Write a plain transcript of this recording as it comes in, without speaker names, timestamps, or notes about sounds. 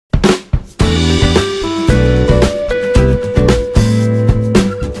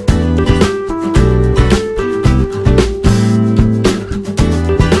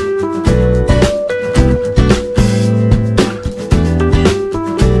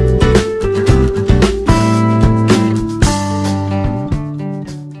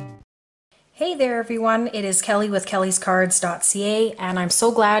everyone, it is Kelly with Kellyscards.ca, and I'm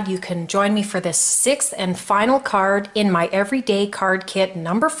so glad you can join me for this sixth and final card in my Everyday Card Kit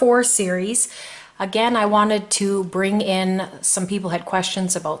number 4 series. Again, I wanted to bring in, some people had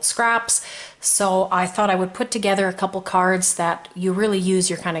questions about scraps, so I thought I would put together a couple cards that you really use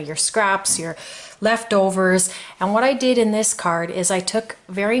your your scraps, your leftovers. And what I did in this card is I took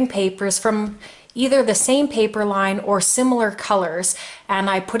varying papers from either the same paper line or similar colors, and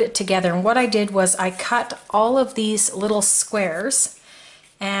I put it together. And what I did was I cut all of these little squares,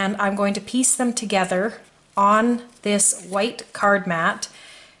 and I'm going to piece them together on this white card mat.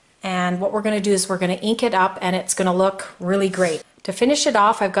 And what we're going to do is we're going to ink it up, and it's going to look really great. To finish it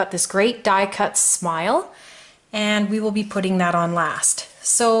off, I've got this great die cut smile, and we will be putting that on last.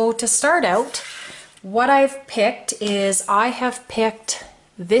 So to start out, what I've picked is I have picked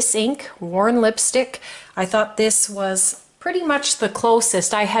this ink, Worn Lipstick. I thought this was pretty much the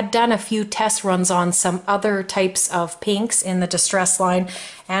closest. I had done a few test runs on some other types of pinks in the Distress line,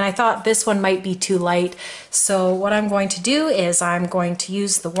 and I thought this one might be too light. So what I'm going to do is I'm going to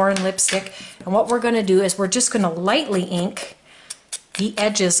use the Worn Lipstick, and what we're going to do is we're just going to lightly ink the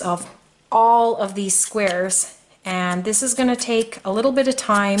edges of all of these squares. And this is going to take a little bit of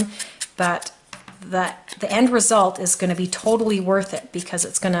time, but the end result is going to be totally worth it, because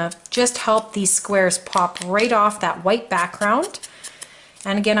it's going to just help these squares pop right off that white background.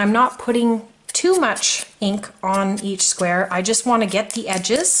 And again, I'm not putting too much ink on each square. I just want to get the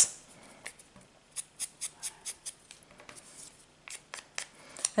edges.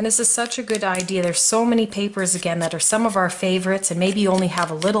 And this is such a good idea. There's so many papers, again, that are some of our favorites, and maybe you only have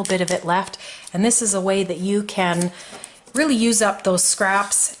a little bit of it left. And this is a way that you can really use up those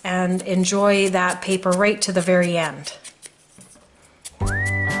scraps and enjoy that paper right to the very end.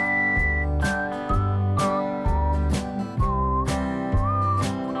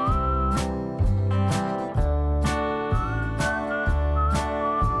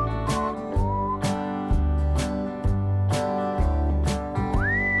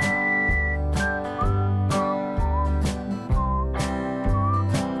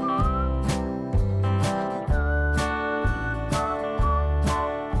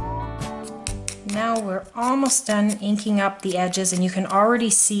 Now we're almost done inking up the edges, and you can already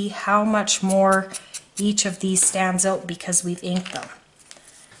see how much more each of these stands out because we've inked them.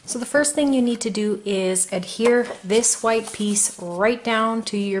 So the first thing you need to do is adhere this white piece right down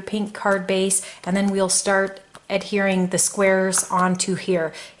to your pink card base, and then we'll start adhering the squares onto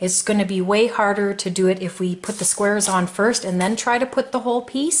here. It's going to be way harder to do it if we put the squares on first and then try to put the whole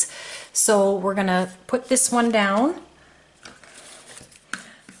piece. So we're going to put this one down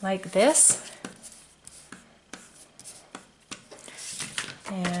like this.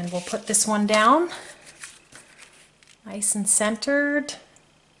 And we'll put this one down nice and centered,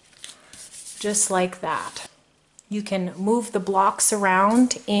 just like that. You can move the blocks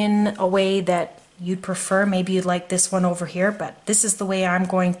around in a way that you'd prefer. Maybe you'd like this one over here, but this is the way I'm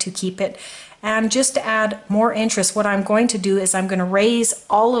going to keep it. And just to add more interest, what I'm going to do is I'm going to raise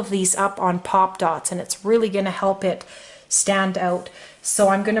all of these up on pop dots, and it's really going to help it stand out. So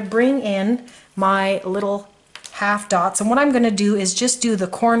I'm going to bring in my little half dots, and what I'm going to do is just do the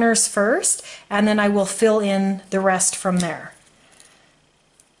corners first, and then I will fill in the rest from there.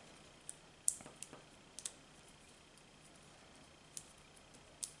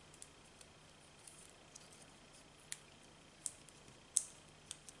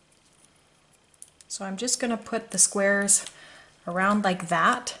 So I'm just going to put the squares around like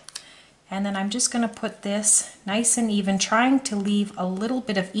that, and then I'm just going to put this nice and even, trying to leave a little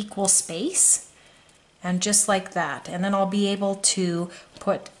bit of equal space. And just like that. And then I'll be able to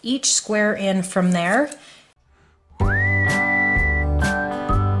put each square in from there.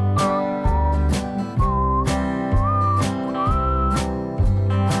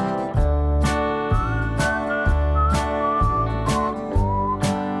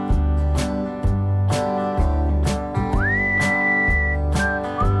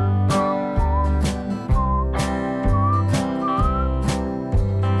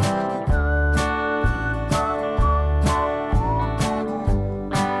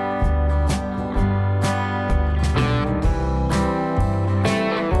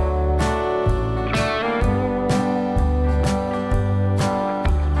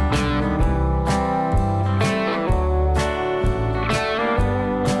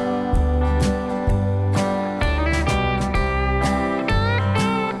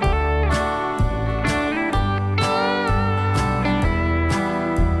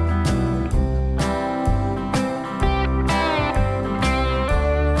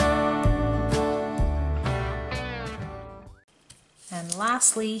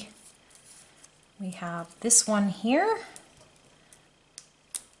 lastly, We have this one here.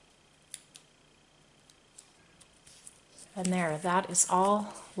 And there, that is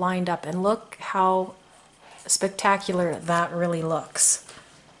all lined up. And look how spectacular that really looks.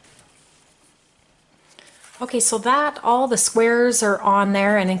 Okay, so that all the squares are on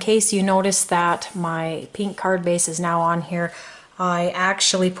there, and in case you notice that my pink card base is now on here, I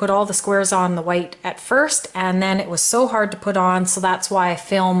actually put all the squares on the white at first, and then it was so hard to put on, so that's why I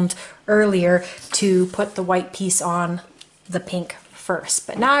filmed earlier to put the white piece on the pink first.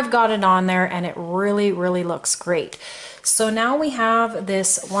 But now I've got it on there and it really, really looks great. So now we have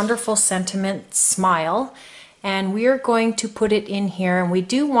this wonderful sentiment smile, and we're going to put it in here, and we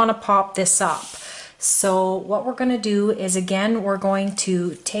do want to pop this up. So what we're going to do is, again, we're going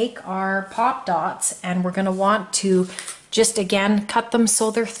to take our pop dots and we're going to want to just again cut them so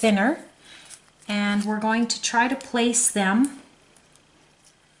they're thinner, and we're going to try to place them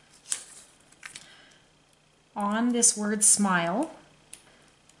on this word smile.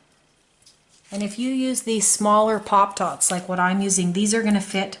 And if you use these smaller pop dots like what I'm using, these are going to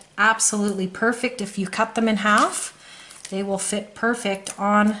fit absolutely perfect. If you cut them in half, they will fit perfect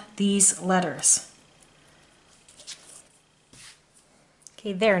on these letters.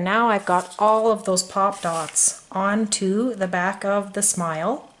 Okay, there, now I've got all of those pop dots onto the back of the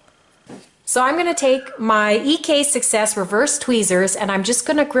smile. So I'm going to take my EK Success reverse tweezers and I'm just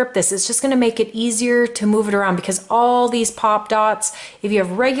going to grip this. It's just going to make it easier to move it around, because all these pop dots, if you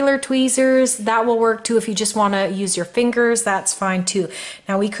have regular tweezers, that will work too. If you just want to use your fingers, that's fine too.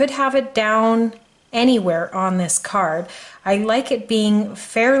 Now we could have it down anywhere on this card. I like it being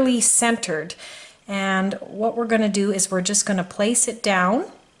fairly centered. And what we're going to do is we're just going to place it down.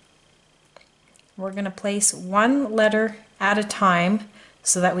 We're going to place one letter at a time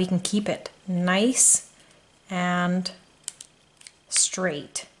so that we can keep it nice and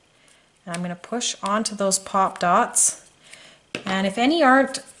straight. And I'm going to push onto those pop dots. And if any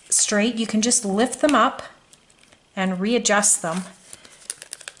aren't straight, you can just lift them up and readjust them.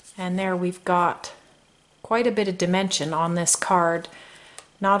 And there we've got quite a bit of dimension on this card,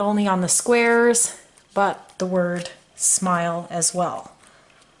 not only on the squares, but the word smile as well.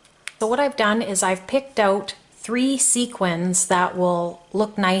 So what I've done is I've picked out 3 sequins that will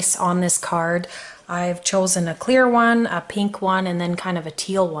look nice on this card. I've chosen a clear one, a pink one, and then kind of a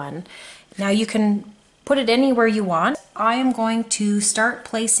teal one. Now you can put it anywhere you want. I am going to start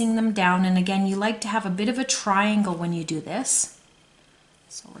placing them down, and again, you like to have a bit of a triangle when you do this.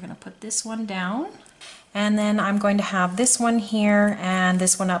 So we're going to put this one down. And then I'm going to have this one here and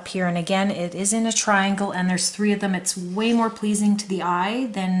this one up here, and again it is in a triangle and there's 3 of them. It's way more pleasing to the eye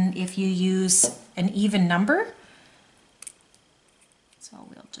than if you use an even number. So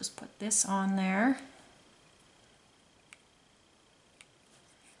we'll just put this on there.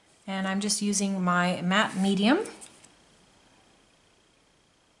 And I'm just using my matte medium.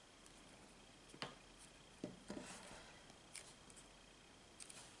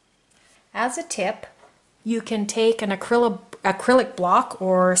 As a tip, you can take an acrylic block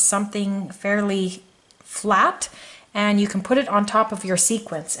or something fairly flat, and you can put it on top of your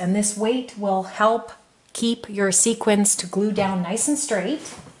sequins, and this weight will help keep your sequins to glue down nice and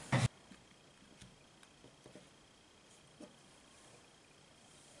straight.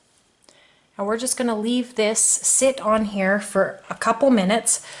 And we're just going to leave this sit on here for a couple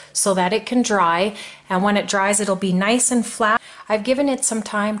minutes so that it can dry, and when it dries it'll be nice and flat. I've given it some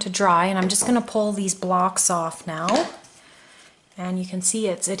time to dry, and I'm just going to pull these blocks off now, and you can see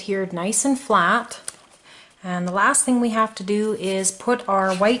it's adhered nice and flat. And the last thing we have to do is put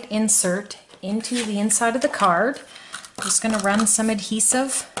our white insert into the inside of the card. I'm just going to run some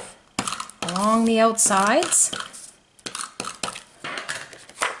adhesive along the outsides.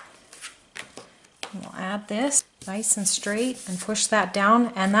 We'll add this nice and straight and push that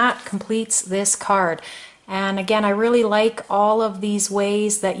down, and that completes this card. And again, I really like all of these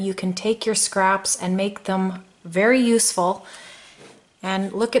ways that you can take your scraps and make them very useful.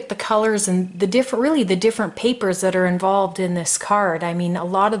 And look at the colors and the different papers that are involved in this card. I mean, a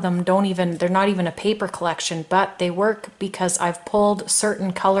lot of them they're not even a paper collection, but they work because I've pulled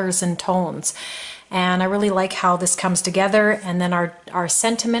certain colors and tones. And I really like how this comes together, and then our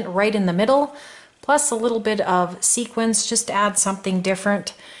sentiment right in the middle, plus a little bit of sequins just to add something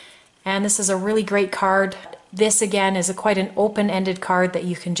different. And this is a really great card. This again is quite an open-ended card that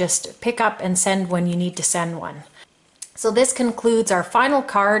you can just pick up and send when you need to send one. So this concludes our final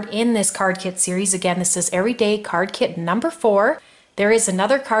card in this card kit series. Again, this is Everyday Card Kit number 4. There is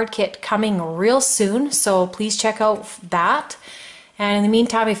another card kit coming real soon, so please check out that. And in the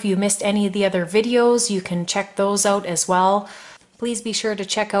meantime, if you missed any of the other videos, you can check those out as well. please be sure to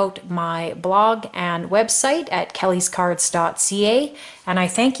check out my blog and website at Kellyscards.ca, and I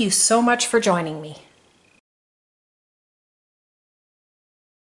thank you so much for joining me.